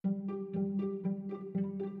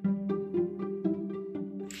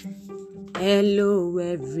Hello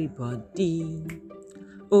everybody,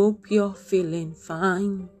 hope you're feeling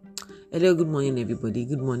fine. Hello, good morning everybody,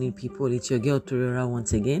 good morning people. It's your girl Torora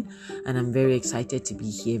once again, and I'm very excited to be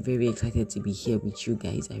here, with you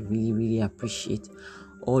guys. I really appreciate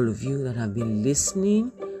all of you that have been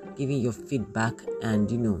listening, giving your feedback, and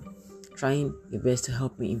trying your best to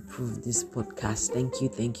help me improve this podcast.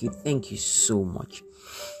 Thank you so much.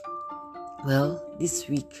 Well, this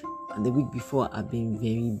week and the week before I've been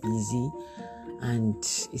very busy, and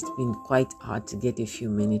it's been quite hard to get a few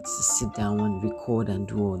minutes to sit down and record and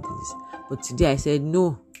do all this. But today I said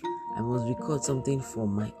no, I must record something for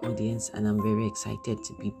my audience, and I'm very excited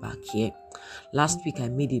to be back here. Last week I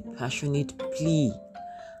made a passionate plea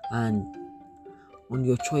and on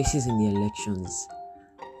your choices in the elections.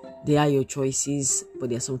 They are your choices, but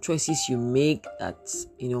there are some choices you make that,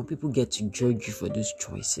 people get to judge you for those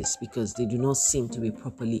choices because they do not seem to be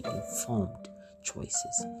properly informed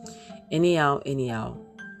choices. Anyhow,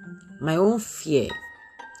 my own fear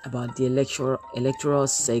about the electoral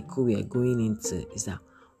cycle we are going into is that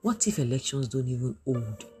what if elections don't even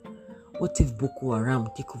hold? What if Boko Haram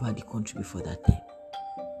take over the country before that time?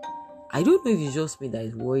 I don't know if it's just me that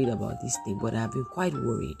is worried about this thing, but I've been quite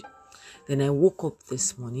worried. Then I woke up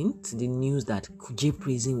this morning to the news that Kuje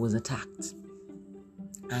prison was attacked.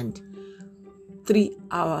 And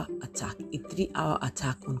 3-hour attack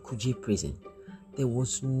on Kuje prison. There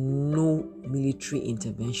was no military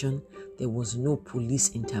intervention. There was no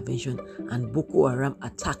police intervention. And Boko Haram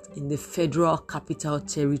attacked in the Federal Capital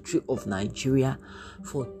Territory of Nigeria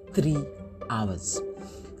for 3 hours.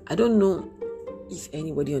 I don't know if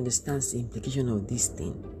anybody understands the implication of this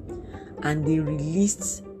thing. And they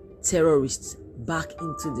released terrorists back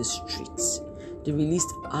into the streets. They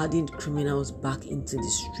released hardened criminals back into the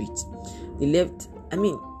streets. They left. Let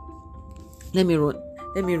me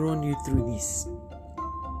run you through this.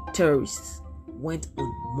 Terrorists went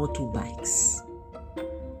on motorbikes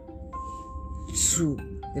to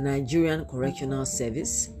the Nigerian Correctional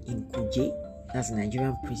Service in Kuje. That's the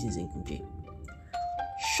Nigerian prisons in Kuje.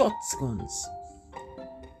 Shot guns,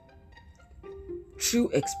 threw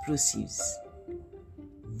explosives,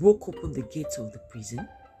 broke open the gates of the prison,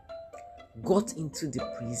 got into the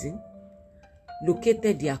prison,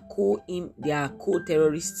 located their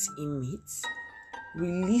co-terrorists inmates,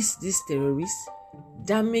 released these terrorists,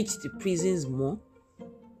 damaged the prisons more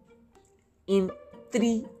in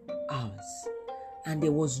 3 hours. And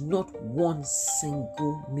there was not one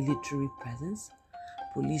single military presence,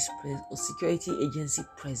 police presence, or security agency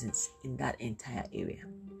presence in that entire area.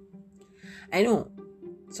 I know,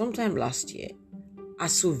 sometime last year,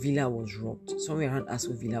 Aso Villa was robbed. Somewhere around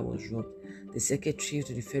Aso Villa was robbed. The secretary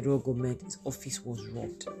to the federal government, his office was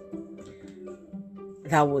robbed.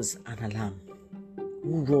 That was an alarm.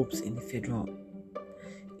 Who robs in the federal?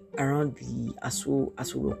 Around the Aso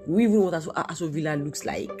Rock. We even know what Aso Villa looks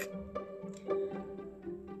like.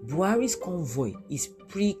 Buhari's convoy, his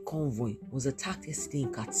pre-convoy, was attacked yesterday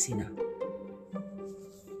in Katsina.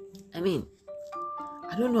 I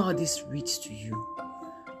don't know how this reached to you,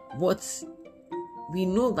 but we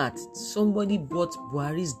know that somebody bought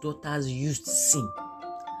Buhari's daughter's used SIM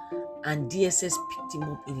and DSS picked him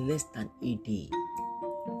up in less than a day.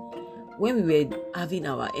 When we were having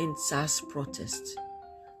our EndSARS protest,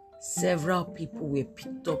 several people were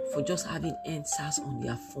picked up for just having EndSARS on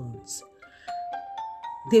their phones.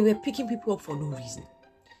 They were picking people up for no reason.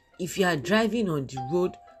 If you are driving on the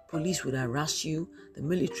road, police would harass you, the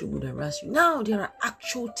military would harass you. Now there are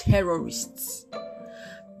actual terrorists.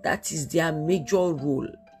 That is their major role.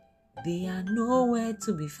 They are nowhere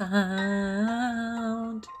to be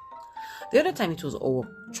found. The other time it was our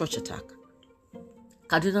church attack.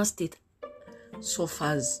 Kaduna State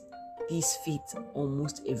suffers this fate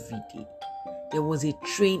almost every day. There was a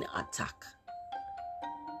train attack.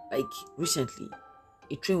 Like recently,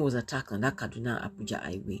 a train was attacked on that Kaduna-Abuja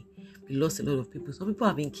highway. We lost a lot of people. Some people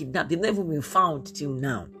have been kidnapped. They've never been found till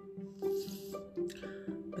now.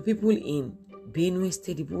 The people in Benue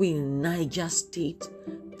State, the people in Niger State,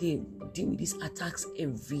 they deal with these attacks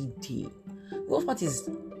every day. The worst part is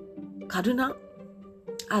Kaduna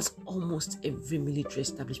has almost every military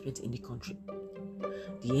establishment in the country.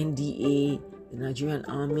 The NDA, the Nigerian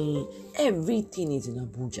Army, everything is in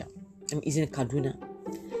Abuja. Is in Kaduna.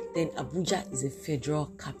 Then Abuja is a federal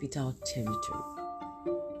capital territory.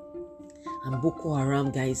 And Boko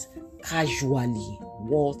Haram guys casually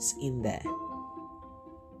waltz in there.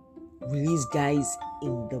 Release guys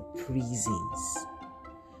in the prisons.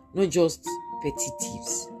 Not just petty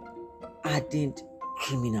thieves, hardened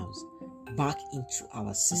criminals back into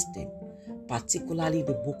our system, particularly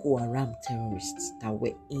the Boko Haram terrorists that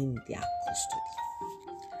were in their custody.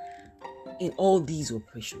 in all these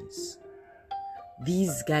operations,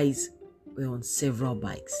 these guys were on several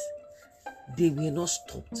bikes. They were not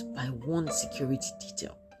stopped by one security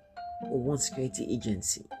detail or one security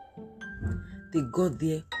agency. They got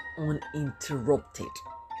there uninterrupted.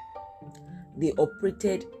 They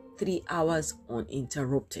operated 3 hours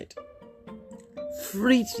uninterrupted,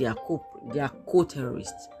 freed their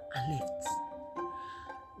co-terrorists and left.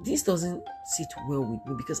 This doesn't sit well with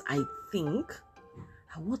me because I think,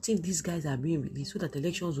 what if these guys are being released so that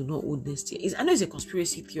elections will not hold next year? I know it's a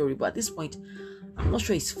conspiracy theory, but at this point, I'm not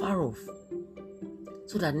sure it's far off.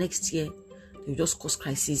 So that next year, they'll just cause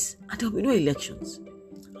crisis and there'll be no elections.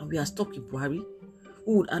 And we are stuck with Buhari,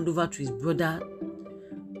 who would hand over to his brother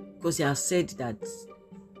because he has said that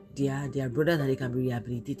they are brothers and they can be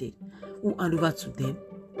rehabilitated. Who hand over to them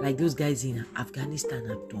like those guys in Afghanistan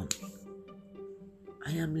have done.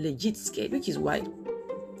 I am legit scared, which is why,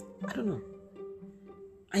 I don't know.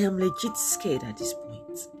 I am legit scared at this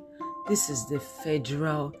point. This is the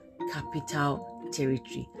Federal Capital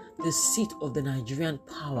Territory, the seat of the Nigerian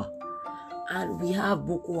power. And we have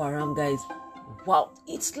Boko Haram guys. Wow,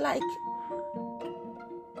 it's like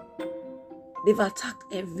they've attacked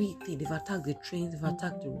everything. They've attacked the trains, they've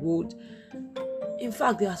attacked the road. In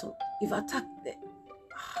fact, they've attacked the...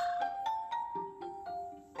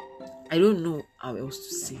 I don't know how else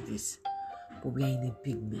to say this, but we are in a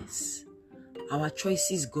big mess. Our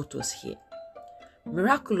choices got us here.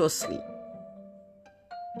 Miraculously,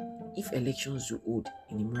 if elections do hold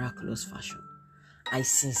in a miraculous fashion, I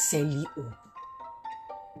sincerely hope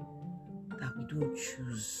that we don't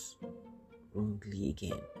choose wrongly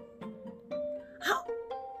again. How?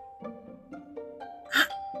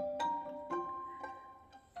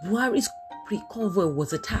 Buhari's pre-convoy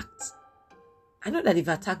was attacked. I know that they've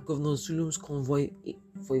attacked Governor Zulum's convoy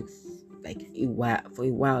for a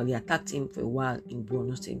while. They attacked him for a while in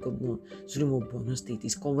Borno State. Governor Zulum of Borno State,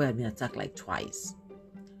 his convoy had been attacked like twice.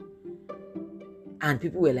 And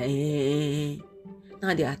people were like,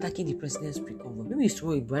 now they're attacking the president's pre-convoy. Maybe it's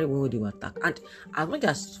true Buhari when they were attacked. And as much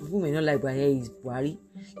as people may not like Buhari is Buhari,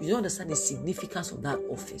 you don't understand the significance of that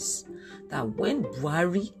office. That when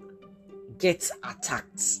Buhari gets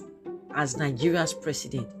attacked as Nigeria's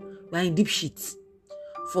president, we're in deep shit.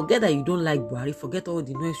 Forget that you don't like Buhari. Forget all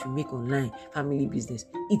the noise you make online. Family business.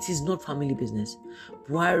 It is not family business.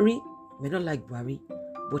 Buhari may not like Buhari,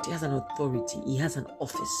 but he has an authority. He has an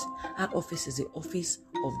office. That office is the office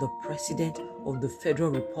of the President of the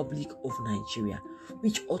Federal Republic of Nigeria,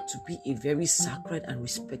 which ought to be a very sacred and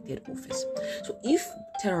respected office. So if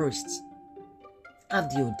terrorists have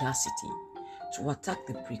the audacity to attack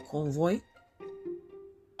the pre-convoy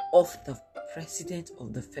of the President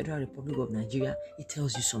of the Federal Republic of Nigeria, it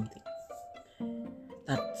tells you something.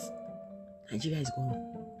 That Nigeria is gone.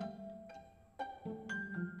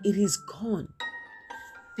 It is gone.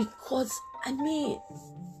 Because, I mean,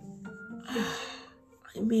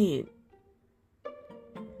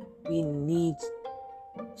 we need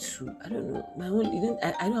to, I don't know,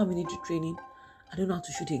 I don't have any training. I don't know how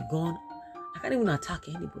to shoot a gun. I can't even attack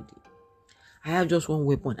anybody. I have just one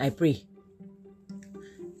weapon. I pray.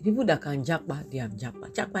 The people that can japa, they have japa.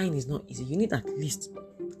 Japaing is not easy. You need at least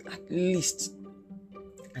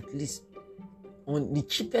on the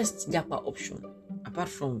cheapest japa option, apart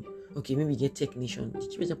from, okay, maybe get technician, the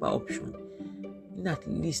cheapest japa option, you need at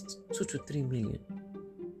least 2 to 3 million.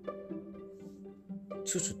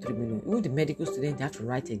 2 to 3 million. Even the medical students, they have to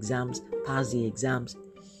write exams, pass the exams.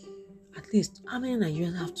 At least, how many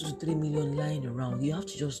Nigerians have 2 to 3 million lying around? You have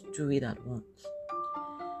to just do it at once.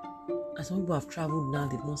 And some people have traveled now,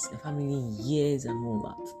 they've not seen their family in years and all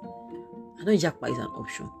that. I know Japa is an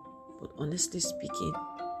option, but honestly speaking,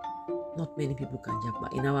 not many people can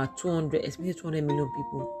Japa. In our estimated 200 million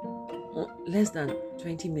people, less than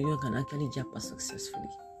 20 million can actually Japa successfully.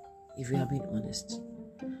 If we are being honest,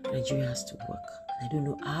 Nigeria has to work. I don't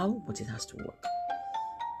know how, but it has to work.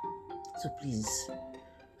 So please,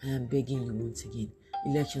 I am begging you once again,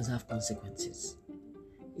 elections have consequences.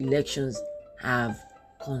 Elections have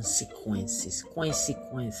consequences.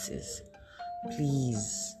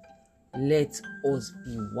 Please, let us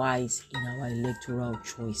be wise in our electoral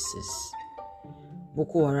choices.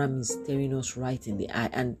 Boko Haram is staring us right in the eye,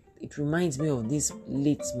 and it reminds me of this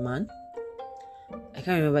late man. I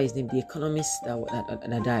can't remember his name, the economist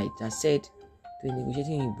that died, that said they were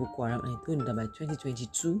negotiating in Boko Haram, and he told them that by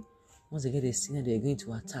 2022, once they get a signal they're going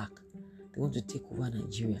to attack, they want to take over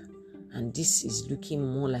Nigeria. And this is looking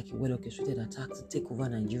more like a well-orchestrated attack to take over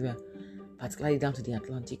Nigeria, particularly down to the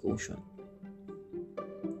Atlantic Ocean.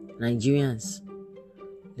 Nigerians,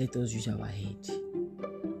 let us use our head.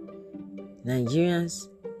 Nigerians,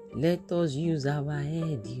 let us use our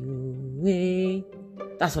head, you. way.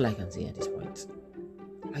 That's all I can say at this point.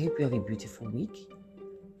 I hope you have a beautiful week.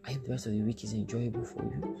 I hope the rest of the week is enjoyable for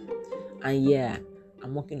you. And yeah,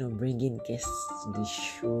 I'm working on bringing guests to the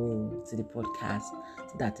show, to the podcast,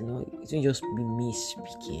 so that it won't just be me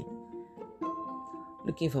speaking.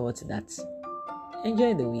 Looking forward to that.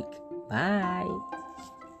 Enjoy the week. Bye.